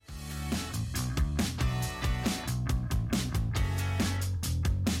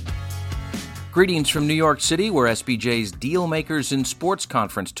Greetings from New York City, where SBJ's Deal Makers in Sports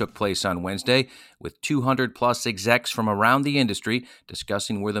Conference took place on Wednesday, with 200-plus execs from around the industry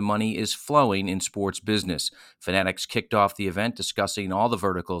discussing where the money is flowing in sports business. Fanatics kicked off the event discussing all the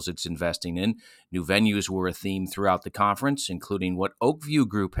verticals it's investing in. New venues were a theme throughout the conference, including what Oakview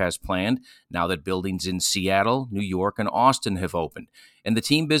Group has planned now that buildings in Seattle, New York, and Austin have opened. And the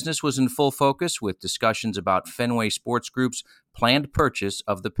team business was in full focus with discussions about Fenway Sports Group's planned purchase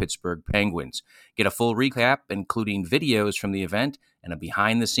of the Pittsburgh Penguins. Get a full recap, including videos from the event and a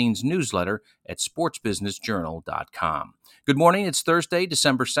behind-the-scenes newsletter at sportsbusinessjournal.com. Good morning. It's Thursday,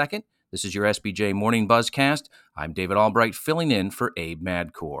 December 2nd. This is your SBJ Morning Buzzcast. I'm David Albright, filling in for Abe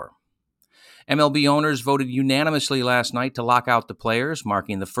Madcore. MLB owners voted unanimously last night to lock out the players,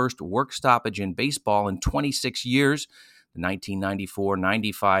 marking the first work stoppage in baseball in 26 years. The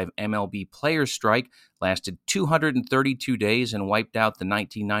 1994-95 MLB players' strike lasted 232 days and wiped out the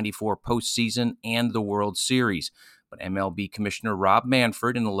 1994 postseason and the World Series. But MLB Commissioner Rob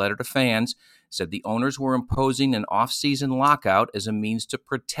Manfred, in a letter to fans, said the owners were imposing an off-season lockout as a means to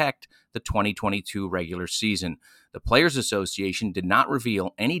protect the 2022 regular season. The Players Association did not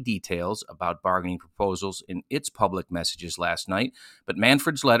reveal any details about bargaining proposals in its public messages last night, but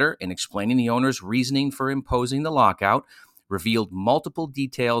Manfred's letter, in explaining the owners' reasoning for imposing the lockout, revealed multiple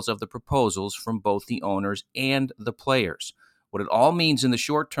details of the proposals from both the owners and the players. What it all means in the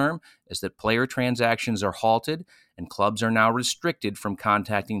short term is that player transactions are halted and clubs are now restricted from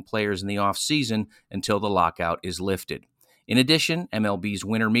contacting players in the off-season until the lockout is lifted. In addition, MLB's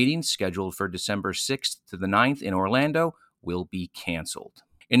winter meeting, scheduled for December 6th to the 9th in Orlando, will be canceled.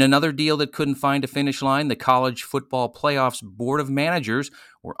 In another deal that couldn't find a finish line, the College Football Playoff's Board of Managers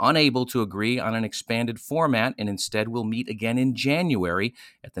were unable to agree on an expanded format and instead will meet again in January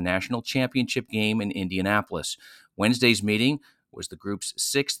at the National Championship game in Indianapolis. Wednesday's meeting was the group's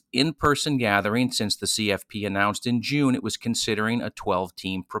sixth in-person gathering since the CFP announced in June it was considering a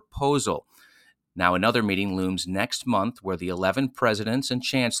 12-team proposal. Now another meeting looms next month where the 11 presidents and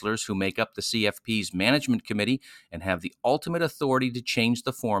chancellors who make up the CFP's management committee and have the ultimate authority to change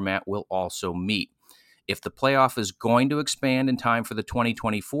the format will also meet. If the playoff is going to expand in time for the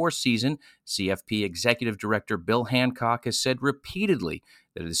 2024 season, CFP Executive Director Bill Hancock has said repeatedly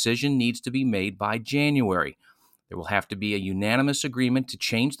that a decision needs to be made by January. There will have to be a unanimous agreement to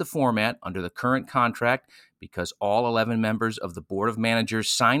change the format under the current contract because all 11 members of the Board of Managers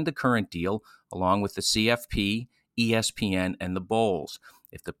signed the current deal, along with the CFP, ESPN, and the Bowls.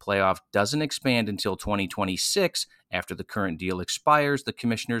 If the playoff doesn't expand until 2026, after the current deal expires, the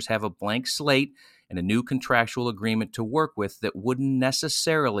commissioners have a blank slate and a new contractual agreement to work with that wouldn't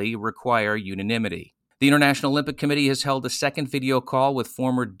necessarily require unanimity. The International Olympic Committee has held a second video call with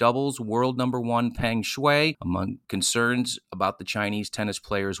former doubles world number one Peng Shuai among concerns about the Chinese tennis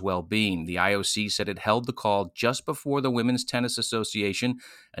player's well-being. The IOC said it held the call just before the Women's Tennis Association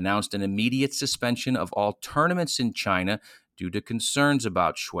announced an immediate suspension of all tournaments in China due to concerns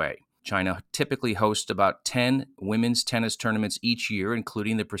about Shuai. China typically hosts about 10 women's tennis tournaments each year,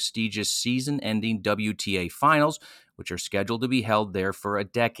 including the prestigious season-ending WTA finals, which are scheduled to be held there for a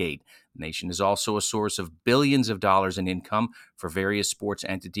decade. The nation is also a source of billions of dollars in income for various sports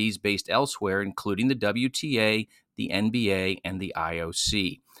entities based elsewhere, including the WTA, the NBA, and the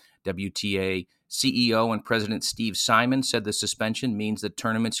IOC. WTA CEO and President Steve Simon said the suspension means that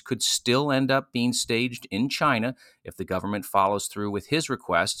tournaments could still end up being staged in China if the government follows through with his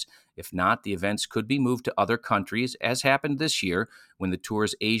requests. If not, the events could be moved to other countries, as happened this year when the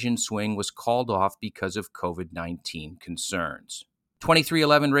tour's Asian swing was called off because of COVID-19 concerns.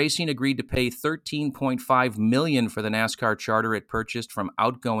 23XI Racing agreed to pay $13.5 million for the NASCAR charter it purchased from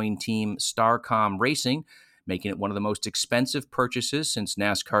outgoing team Starcom Racing, making it one of the most expensive purchases since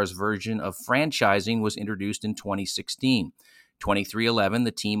NASCAR's version of franchising was introduced in 2016. 23XI,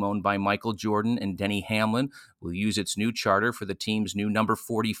 the team owned by Michael Jordan and Denny Hamlin, will use its new charter for the team's new number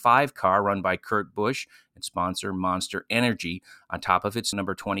 45 car run by Kurt Busch and sponsor Monster Energy, on top of its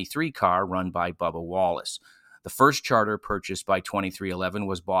number 23 car run by Bubba Wallace. The first charter purchased by 23XI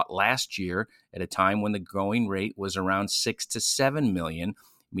was bought last year at a time when the going rate was around $6 to $7 million,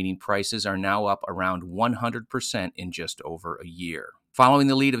 meaning prices are now up around 100% in just over a year. Following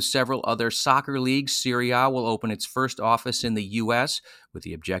the lead of several other soccer leagues, Serie A will open its first office in the U.S. with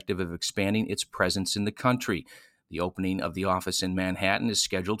the objective of expanding its presence in the country. The opening of the office in Manhattan is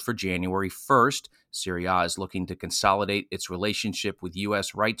scheduled for January 1st. Serie A is looking to consolidate its relationship with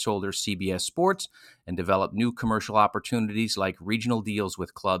U.S. rights holder CBS Sports and develop new commercial opportunities like regional deals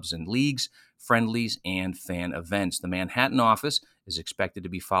with clubs and leagues, friendlies, and fan events. The Manhattan office is expected to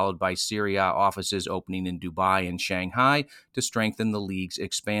be followed by Serie A offices opening in Dubai and Shanghai to strengthen the league's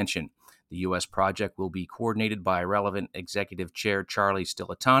expansion. The U.S. project will be coordinated by relevant executive chair Charlie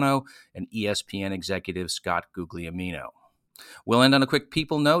Stilitano and ESPN executive Scott Guglielmino. We'll end on a quick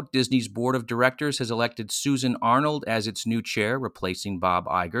people note. Disney's board of directors has elected Susan Arnold as its new chair, replacing Bob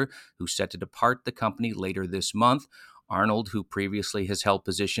Iger, who's set to depart the company later this month. Arnold, who previously has held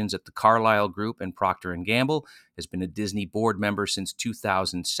positions at the Carlyle Group and Procter & Gamble, has been a Disney board member since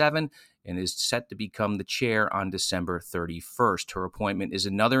 2007 and is set to become the chair on December 31st. Her appointment is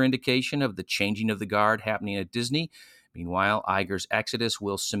another indication of the changing of the guard happening at Disney. Meanwhile, Iger's exodus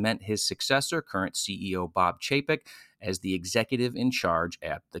will cement his successor, current CEO Bob Chapek, as the executive in charge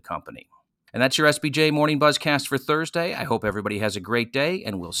at the company. And that's your SBJ Morning Buzzcast for Thursday. I hope everybody has a great day,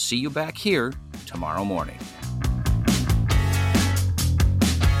 and we'll see you back here tomorrow morning.